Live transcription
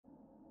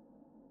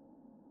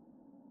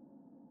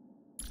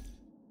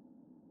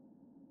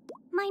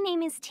My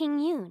name is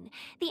Tingyun,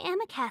 the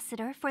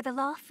ambassador for the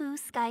Lawfu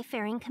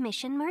Skyfaring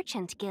Commission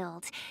Merchant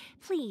Guild.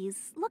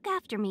 Please, look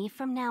after me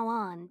from now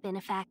on,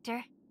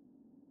 benefactor.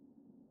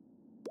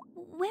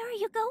 Where are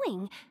you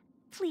going?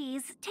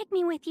 Please, take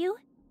me with you.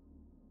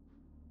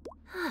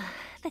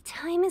 The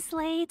time is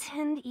late,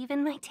 and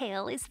even my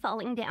tail is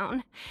falling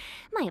down.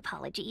 My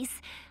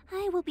apologies.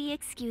 I will be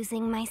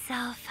excusing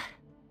myself.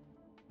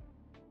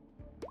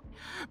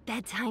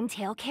 Bedtime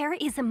tail care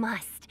is a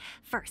must.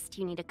 First,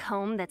 you need a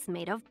comb that's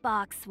made of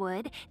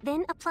boxwood,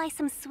 then apply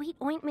some sweet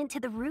ointment to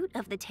the root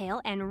of the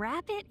tail and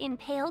wrap it in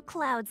pale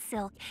cloud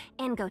silk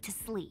and go to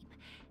sleep.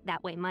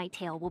 That way my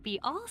tail will be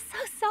all so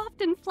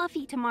soft and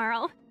fluffy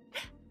tomorrow.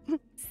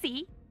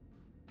 See?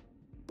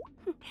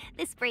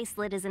 This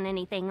bracelet isn't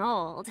anything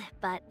old,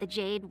 but the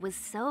jade was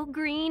so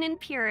green and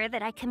pure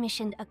that I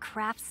commissioned a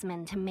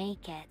craftsman to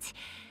make it.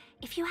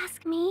 If you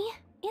ask me,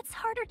 it's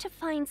harder to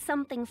find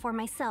something for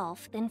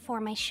myself than for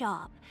my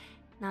shop.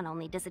 Not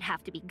only does it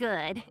have to be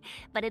good,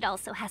 but it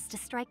also has to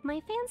strike my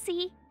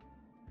fancy.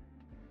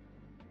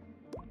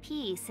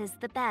 Peace is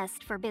the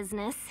best for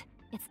business.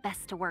 It's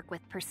best to work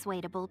with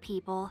persuadable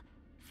people.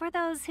 For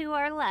those who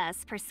are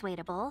less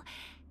persuadable,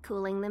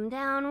 cooling them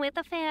down with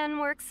a fan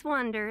works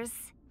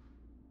wonders.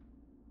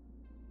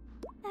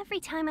 Every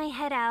time I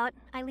head out,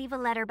 I leave a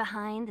letter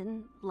behind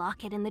and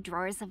lock it in the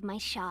drawers of my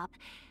shop.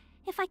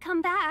 If I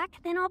come back,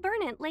 then I'll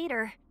burn it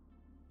later.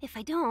 If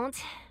I don't,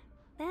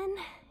 then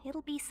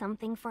it'll be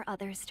something for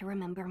others to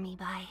remember me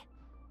by.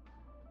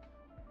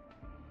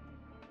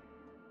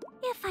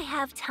 If I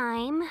have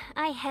time,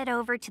 I head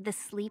over to the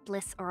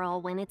Sleepless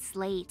Earl when it's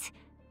late.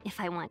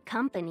 If I want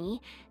company,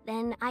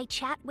 then I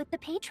chat with the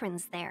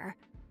patrons there.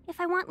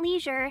 If I want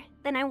leisure,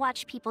 then I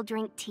watch people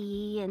drink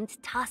tea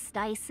and toss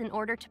dice in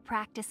order to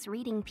practice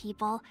reading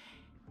people.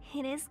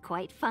 It is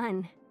quite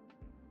fun.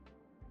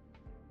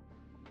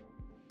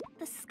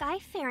 The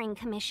Skyfaring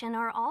Commission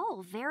are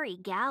all very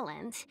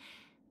gallant.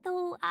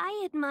 Though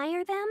I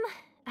admire them,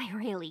 I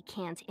really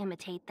can't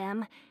imitate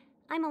them.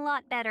 I'm a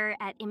lot better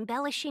at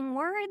embellishing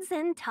words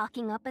and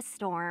talking up a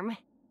storm.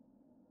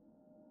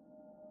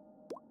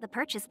 The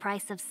purchase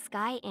price of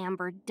Sky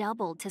Amber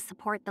doubled to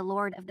support the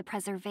Lord of the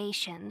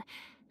Preservation.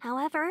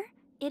 However,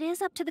 it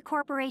is up to the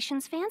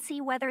corporation's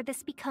fancy whether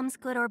this becomes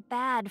good or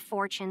bad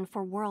fortune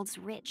for worlds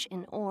rich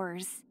in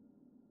ores.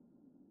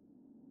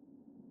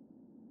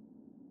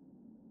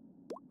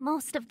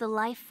 Most of the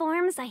life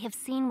forms I have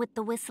seen with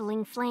the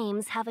Whistling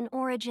Flames have an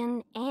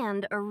origin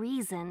and a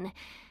reason.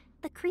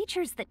 The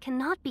creatures that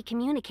cannot be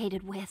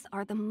communicated with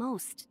are the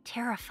most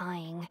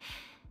terrifying,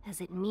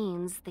 as it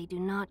means they do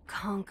not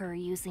conquer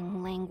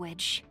using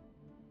language.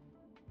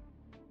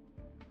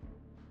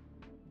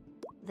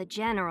 The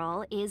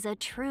General is a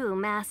true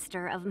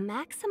master of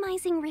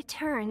maximizing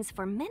returns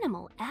for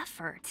minimal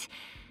effort.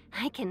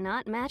 I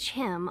cannot match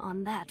him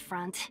on that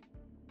front.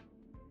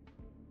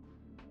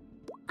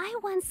 I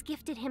once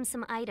gifted him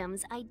some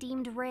items I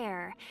deemed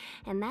rare,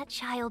 and that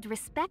child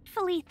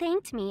respectfully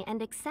thanked me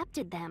and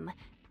accepted them.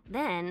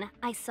 Then,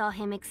 I saw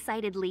him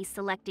excitedly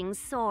selecting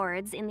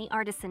swords in the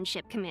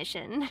Artisanship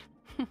Commission.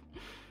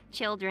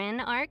 Children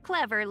are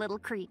clever little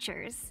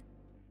creatures.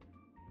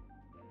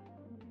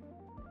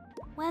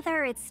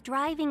 Whether it's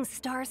driving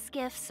star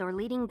skiffs or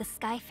leading the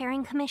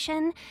Skyfaring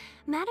Commission,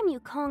 Madame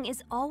Yu-Peng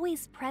is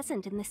always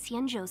present in the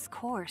Xianzhou's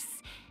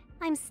course.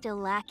 I'm still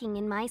lacking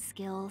in my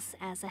skills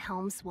as a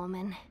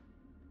helmswoman.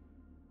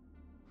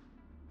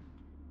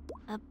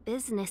 A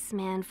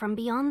businessman from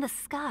beyond the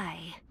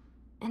sky,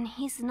 and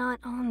he's not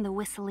on the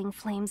Whistling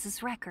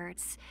Flames'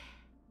 records.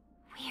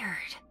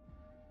 Weird.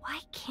 Why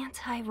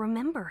can't I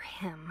remember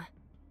him?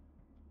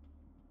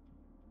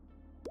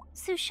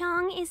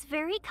 Sushang is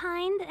very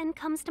kind and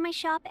comes to my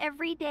shop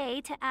every day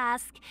to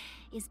ask,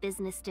 "Is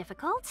business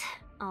difficult?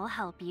 I'll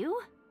help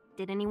you.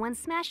 Did anyone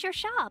smash your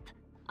shop?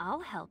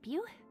 I'll help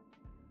you."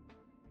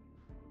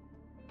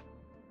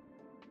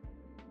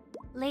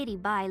 Lady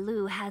Bai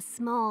Lu has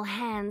small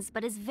hands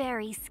but is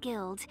very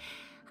skilled.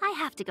 I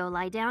have to go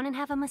lie down and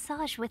have a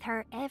massage with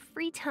her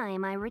every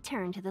time I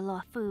return to the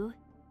Lawfu.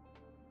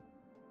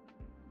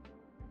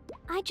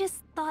 I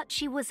just thought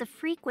she was a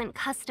frequent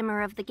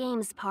customer of the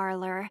games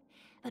parlor,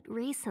 but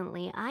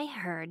recently I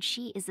heard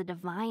she is a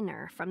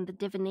diviner from the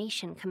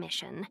Divination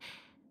Commission.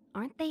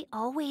 Aren't they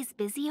always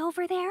busy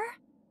over there?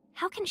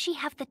 How can she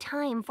have the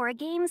time for a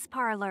games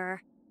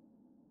parlor?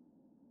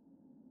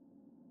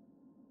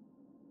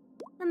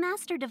 The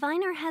Master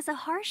Diviner has a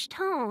harsh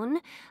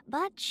tone,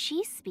 but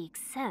she speaks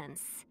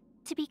sense.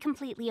 To be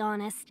completely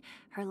honest,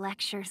 her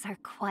lectures are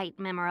quite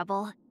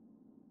memorable.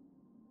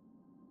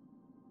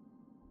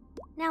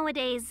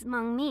 Nowadays,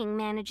 Meng Ming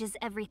manages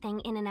everything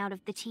in and out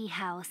of the tea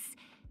house.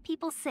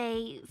 People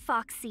say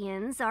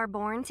Foxians are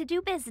born to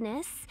do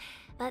business,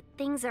 but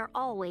things are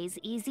always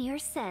easier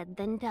said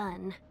than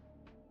done.